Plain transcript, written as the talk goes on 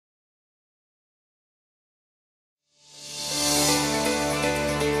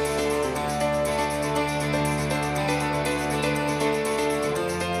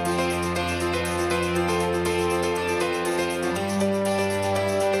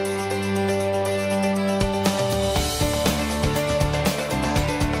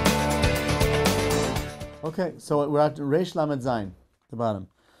Okay, so we're at Reish Lamed Zayin, the bottom.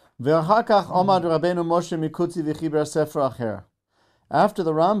 Ve'achar kach omad Rabbeinu Moshe Mikutzi v'chiber sefer acher. After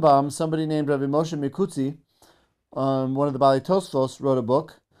the Rambam, somebody named Rabbi Moshe Mikutzi, one of the Balei Tosfos, wrote a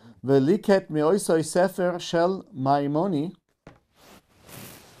book. Ve'liket mi'oisoi sefer shel Maimoni.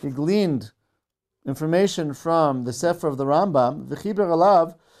 He gleaned information from the sefer of the Rambam. V'chiber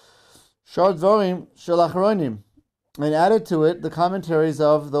alav shar dvorim shel achronim, and added to it the commentaries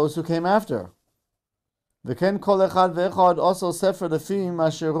of those who came after. V'ken kol echad ve'echad also sefer lefi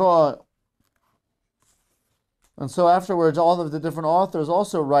masher ro'a. And so afterwards, all of the different authors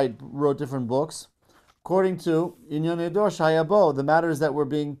also wrote different books, according to Inyon Edor Shayabo, the matters that were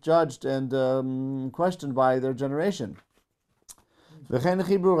being judged and questioned by their generation. V'chen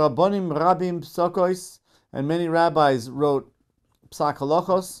chibru rabbonim rabim psakois, and many rabbis wrote psak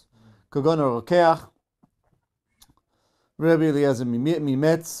halachos, kagon rokeach, Rabbi Eliezer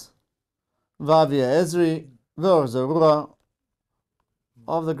Mimetz, Vavia Ezri, V'or Zarura,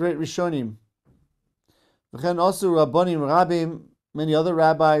 of the great Rishonim. V'chen also Rabbonim Rabim, many other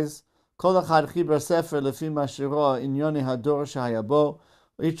rabbis, Kol Echad Chibra Sefer Lefi Mashiro Inyoni Hador Shahayabo,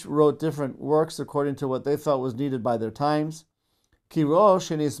 each wrote different works according to what they felt was needed by their times. Kiro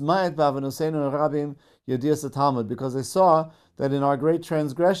Shenisma'et B'Avanosenu Rabim Yedias Talmud, because they saw that in our great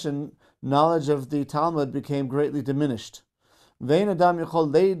transgression, knowledge of the Talmud became greatly diminished. And a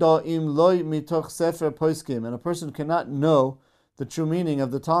person cannot know the true meaning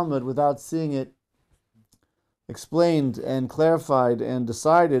of the Talmud without seeing it explained and clarified and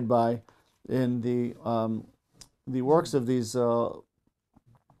decided by in the works of these Rishonim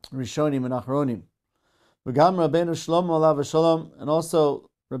and Achronim. V'gam Rabbeinu Shlomo alav v'shalom, and also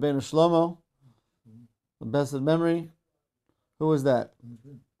Rabbeinu Shlomo, the best of memory. Who was that?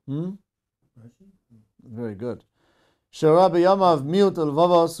 Very good. Shara b'yamav miut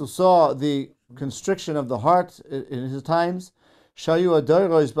al-vavos, who saw the constriction of the heart in his times. Shayu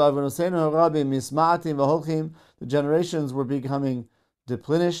adoros b'avanosenu harabim misma'atim v'holchim, the generations were becoming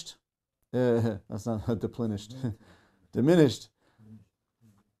diminished. That's not diminished. Diminished.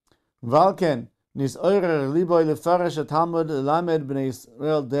 Valken nisoirer liboy lefarish Talmud lamed b'nei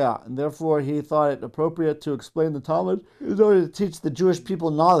Israel dea, and therefore he thought it appropriate to explain the Talmud in order to teach the Jewish people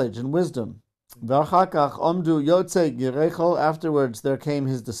knowledge and wisdom. Afterwards there came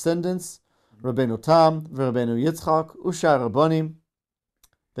his descendants, Rabbeinu Tam, Rabbeinu Yitzchak, Ushar Rabbonim.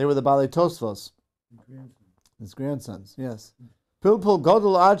 They were the Balei Tosfos, his grandsons. Yes. Pilpul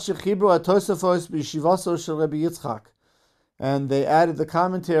Godel Ad Shechibru Atosafos B'Shivaso Shel Rabbi Yitzchak, and they added the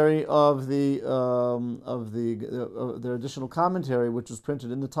commentary of their additional commentary, which was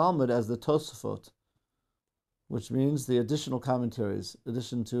printed in the Talmud as the Tosafot, which means the additional commentaries,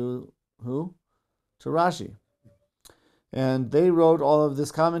 addition to who? To Rashi. And they wrote all of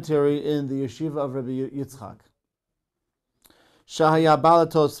this commentary in the yeshiva of Rabbi Yitzchak. Shahaya Bala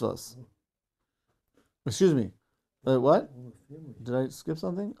Tosfos. Excuse me. What? Did I skip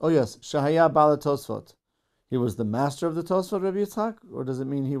something? Oh yes. Shahaya Bala Tosfot. He was the master of the Tosfot, Rabbi Yitzchak? Or does it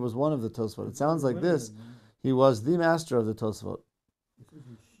mean he was one of the Tosfot? It sounds like this. He was the master of the Tosfot.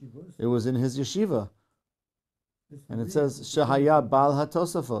 It was in his yeshiva. And it says Shahaya Bal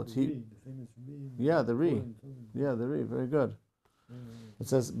HaTosafot. The Ri. Very good. It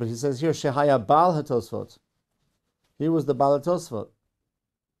says, but he says here Shahaya Bal HaTosafot. He was the Bal HaTosafot.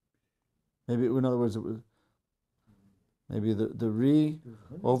 Maybe, in other words, maybe the Ri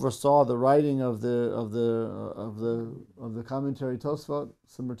oversaw the writing of the commentary Tosafot,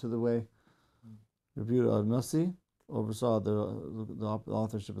 similar to the way Rabbi Nasi oversaw the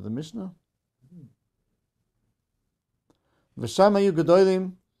authorship of the Mishnah. V'shamayu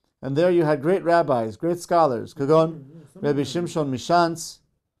gedolim, and there you had great rabbis, great scholars. Kagon, Rabbi Shimshon Mishantz,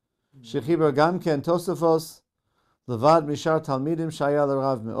 Shechiber Gamken Tosafos, Levad Mishar Talmidim Shaya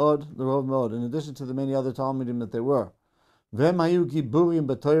L'Rav Meod, in addition to the many other Talmidim that there were. V'hemayu giburim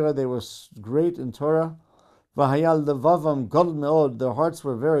b'Torah, they were great in Torah. V'hayal levavam gadol meod, their hearts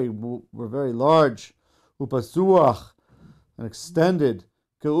were very large. Upasuach, and extended.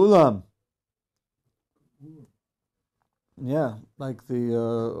 Keulam. Yeah, like the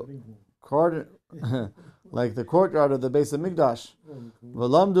like the courtyard of the Beis Hamikdash.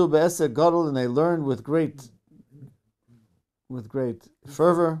 V'lamdu be'esek gadol, and they learned with great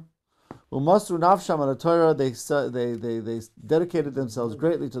fervor. U'masru nafsham ala Torah, they dedicated themselves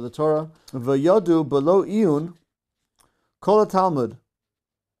greatly to the Torah. V'yodu below iyun kol Talmud,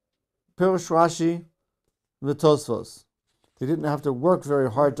 Pirush Rashi, v'Tosfos. They didn't have to work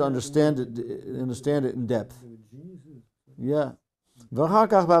very hard to understand it in depth. Yeah. V'achar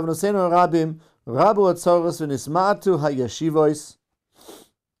kach b'avnosenu rabim rabu atzoros v'nisma'atu hayeshivois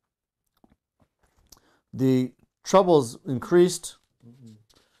the troubles increased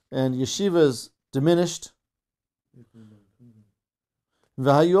and yeshivas diminished. And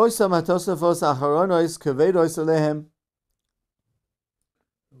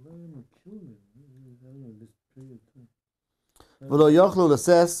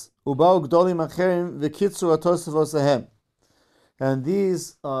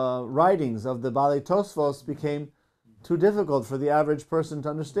these writings of the Balei Tosfos became too difficult for the average person to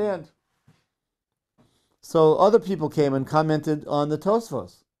understand. So other people came and commented on the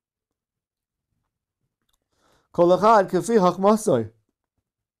Tosfos.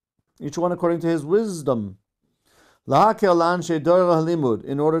 Each one according to his wisdom.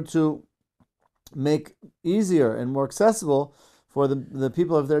 In order to make easier and more accessible for the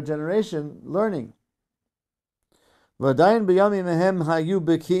people of their generation learning. In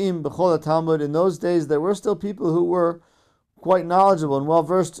those days there were still people who were quite knowledgeable and well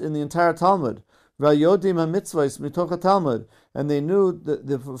versed in the entire Talmud. And they knew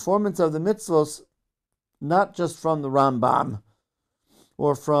the performance of the mitzvos not just from the Rambam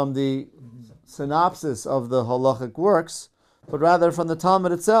or from the synopsis of the halachic works, but rather from the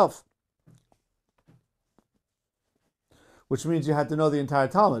Talmud itself. Which means you had to know the entire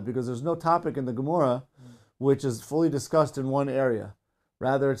Talmud, because there's no topic in the Gemara which is fully discussed in one area.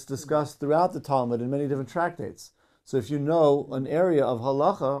 Rather, it's discussed throughout the Talmud in many different tractates. So if you know an area of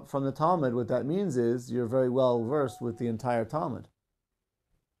halacha from the Talmud, what that means is you're very well versed with the entire Talmud.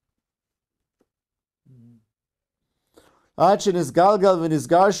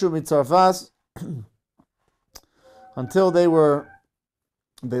 Until they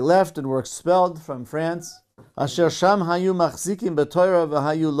left and were expelled from France. Asher sham hayu machzikim b'Torah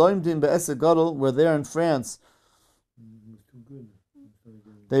v'hayu loimdim be'esed gadol. Were there in France.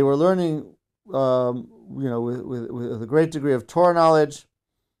 They were learning, with a great degree of Torah knowledge.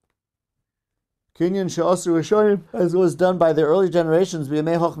 Kinyan she'asu rishonim, as was done by their early generations,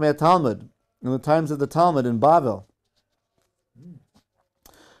 b'yamei chochmei Talmud, in the times of the Talmud in Bavel.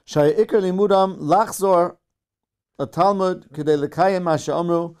 Sha'ikar limudam lachzor a Talmud k'dei l'kayim ma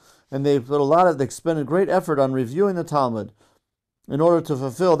she'amru. And they expended great effort on reviewing the Talmud in order to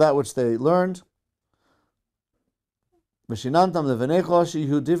fulfill that which they learned.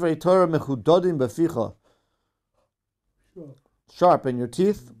 Sharp in your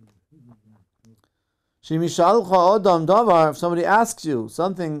teeth. If somebody asks you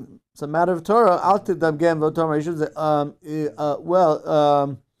something, some matter of Torah, you should say,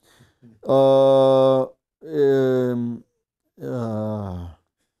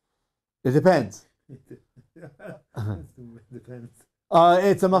 it depends. Depends.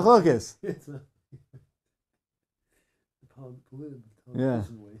 It's a machlokes. It's a political Yeah.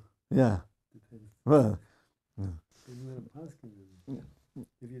 way. Yeah. Depends. Well,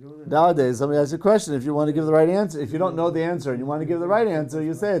 If you don't nowadays, somebody asks a question. If you want to give the right answer, if you don't know the answer and you want to give the right answer,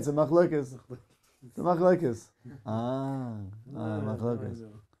 you say it's a machlokes. It's a machlokes. Machlokes.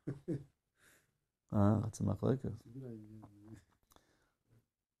 It's a machlokes.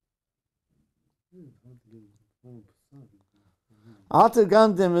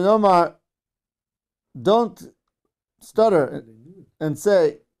 Don't stutter and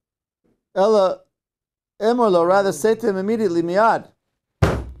say Ella Emorlo, rather say to him immediately Miyad.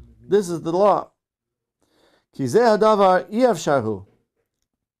 This is the law.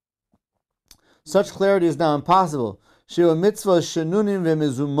 Such clarity is now impossible. That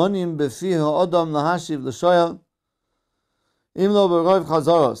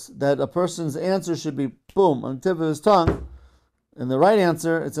a person's answer should be boom on the tip of his tongue, and the right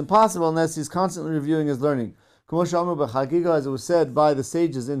answer, it's impossible unless he's constantly reviewing his learning. As it was said by the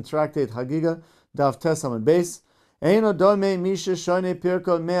sages in Tractate Hagiga, Daf Tes Amud Beis, you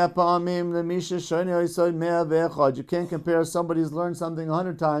can't compare somebody who's learned something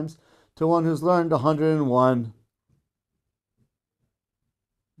 100 times to one who's learned 101.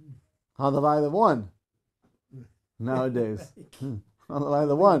 How the value of one nowadays? How the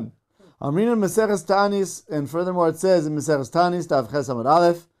value of one? Amrina Meseches Tanis, and furthermore it says in Meseches Tanis, Daf Ches Amud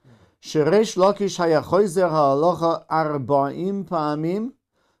Aleph, Sheresh Lakish haya choizer ha'alocha 40 pa'amim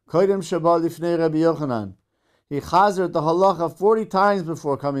koidem sheba lifnei Rabbi Yochanan. He chazered the halacha 40 times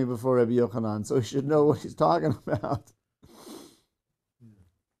before coming before Rabbi Yochanan, so he should know what he's talking about.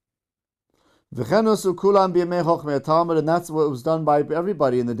 V'chenusu kulam b'yemei chochmei Talmud, and that's what was done by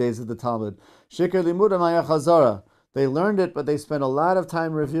everybody in the days of the Talmud. Shikar limudam haya chazara. They learned it, but they spent a lot of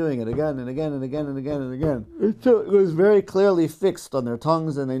time reviewing it again and again and again and again and again. It was very clearly fixed on their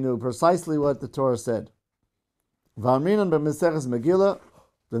tongues, and they knew precisely what the Torah said. V'amrinan b'Meseches Megillah,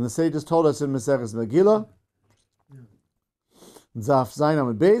 then the sages told us in Meseches Megillah, Zaf Zayin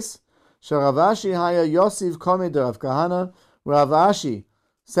Amud Beis, Rav Ashi haya Yosiv Komi de Rav Kahana. Rav Ashi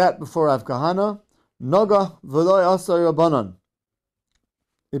sat before Rav Kahana. Noga v'lo asay Rabbanan.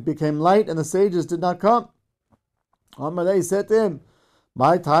 It became light, and the sages did not come. Amalei said to him,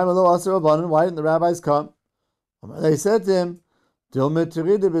 "My time lo asay Rabbanan. Why didn't the rabbis come?" Amalei said to him, "Dilmet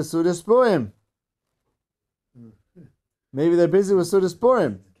teride besudas purim." Maybe they're busy with Sudas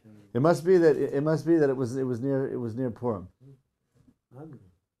Purim. It must be that it was near Purim.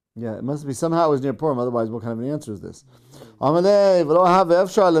 Yeah, it must be somehow it was near Purim. Otherwise, what kind of an answer is this? Amalei v'lo have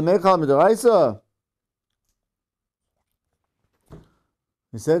efshar lemechal midoraisa.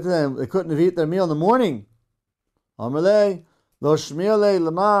 He said to them, they couldn't have eaten their meal in the morning. Amalei lo shmiele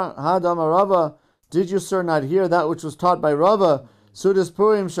lemar hadam Rava. Did you, sir, not hear that which was taught by Rava? Sudas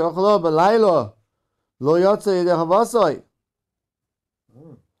Purim shachlo b'laylo. Lo yotze yedei havasoi.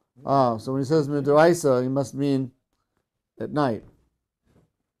 So when he says midoraisa, he must mean at night.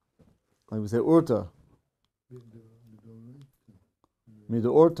 Like we say urta.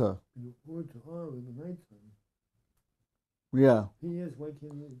 Midorta. Yeah. Yes, why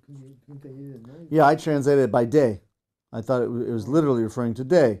can't they eat it at night? Yeah, I translated it by day. I thought it was literally referring to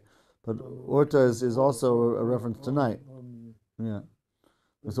day. But orta is also a reference to night. Yeah.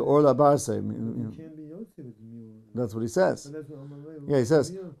 It's the orla barse. That's what he says. Yeah, he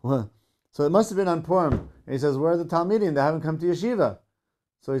says. Well, so it must have been on Purim. And he says, where are the Talmidim? They haven't come to yeshiva.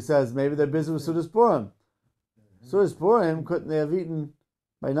 So he says, maybe they're busy with Sudas Purim. Sudas Purim, couldn't they have eaten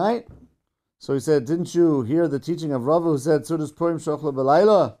by night? So he said, didn't you hear the teaching of Rava who said, Sudas Purim shochla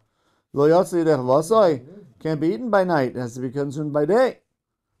b'layla? Lo yotze yidech vasoi. Can't be eaten by night. It has to be consumed by day.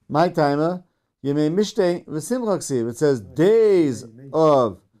 My timer, Yemei Mishtei v'simchaksiv. It says days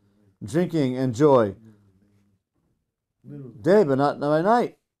of drinking and joy. Day, but not by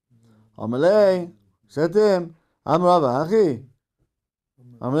night. Amalei said to him, Am Rava, Hachi.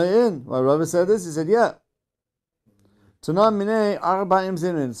 Amalei in. Why Rava said this? He said, yeah. Tanam minei arba'im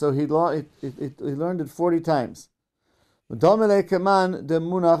zinin. So he learned it 40 times. V'domele keman de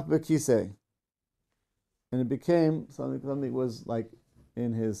munach bekisei. And it became something was like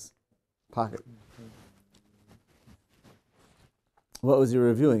in his pocket. What was he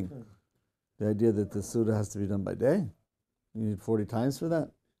reviewing? The idea that the Suda has to be done by day? You need 40 times for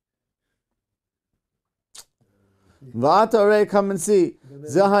that? V'ata come and see.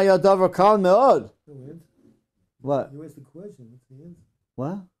 Zehaya davar kal me'od. What? You asked the question. What's the answer?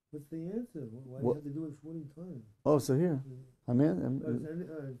 What? What's the answer? Why do you have to do it 40 times? Oh, so here.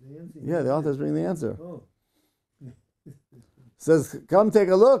 Yeah, the author's bringing the answer. Oh. Says, come take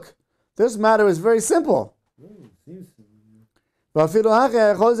a look. This matter is very simple.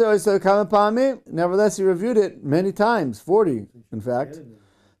 Nevertheless, he reviewed it many times, 40 in fact.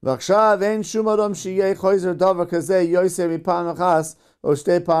 Nowadays,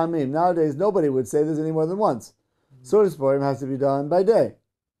 nobody would say this any more than once. Sudas Purim has to be done by day.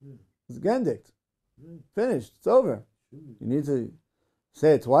 It's Gendict. Finished. It's over. You need to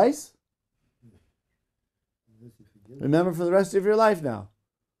say it twice. Remember for the rest of your life now.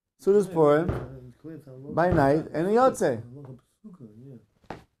 Sudas Purim by night and a Yotze.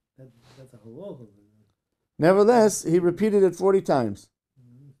 Nevertheless, he repeated it 40 times.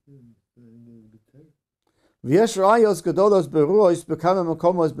 And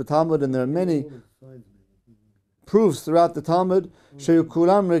there are many proofs throughout the Talmud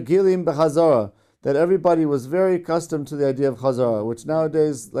that everybody was very accustomed to the idea of Chazara, which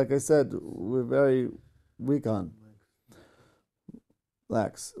nowadays, like I said, we're very weak on.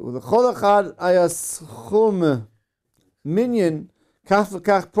 Lax. And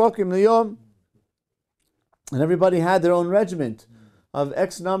everybody had their own regiment of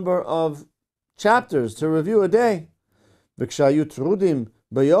X number of chapters to review a day. And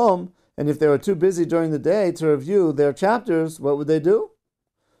if they were too busy during the day to review their chapters, what would they do?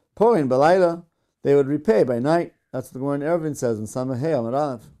 Porin balayla, they would repay by night. That's what the Gemara in Eruvin says in Samahei Amar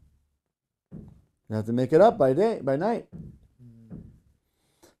Aleph. You have to make it up by night.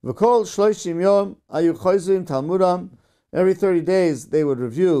 V'kol shloishim yom ayu choizrim talmudam. Every 30 days they would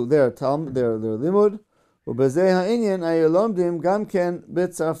review their limud. Ubezeh ha'inyan ayu lomdim gam ken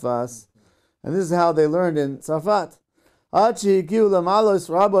b'tzarfas. And this is how they learned in Tzarfat. Until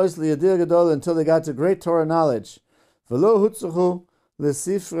they got to great Torah knowledge. They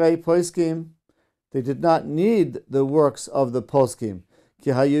did not need the works of the poskim.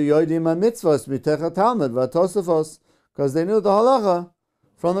 Because they knew the halacha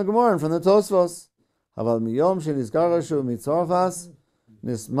from the Gemara and from the Tosfos.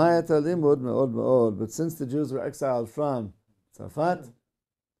 But since the Jews were exiled from Tzarfat,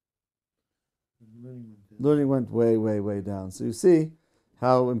 learning went way, way, way down. So you see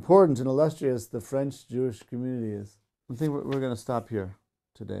how important and illustrious the French Jewish community is. I think we're going to stop here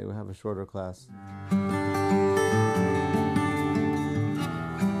today. We have a shorter class.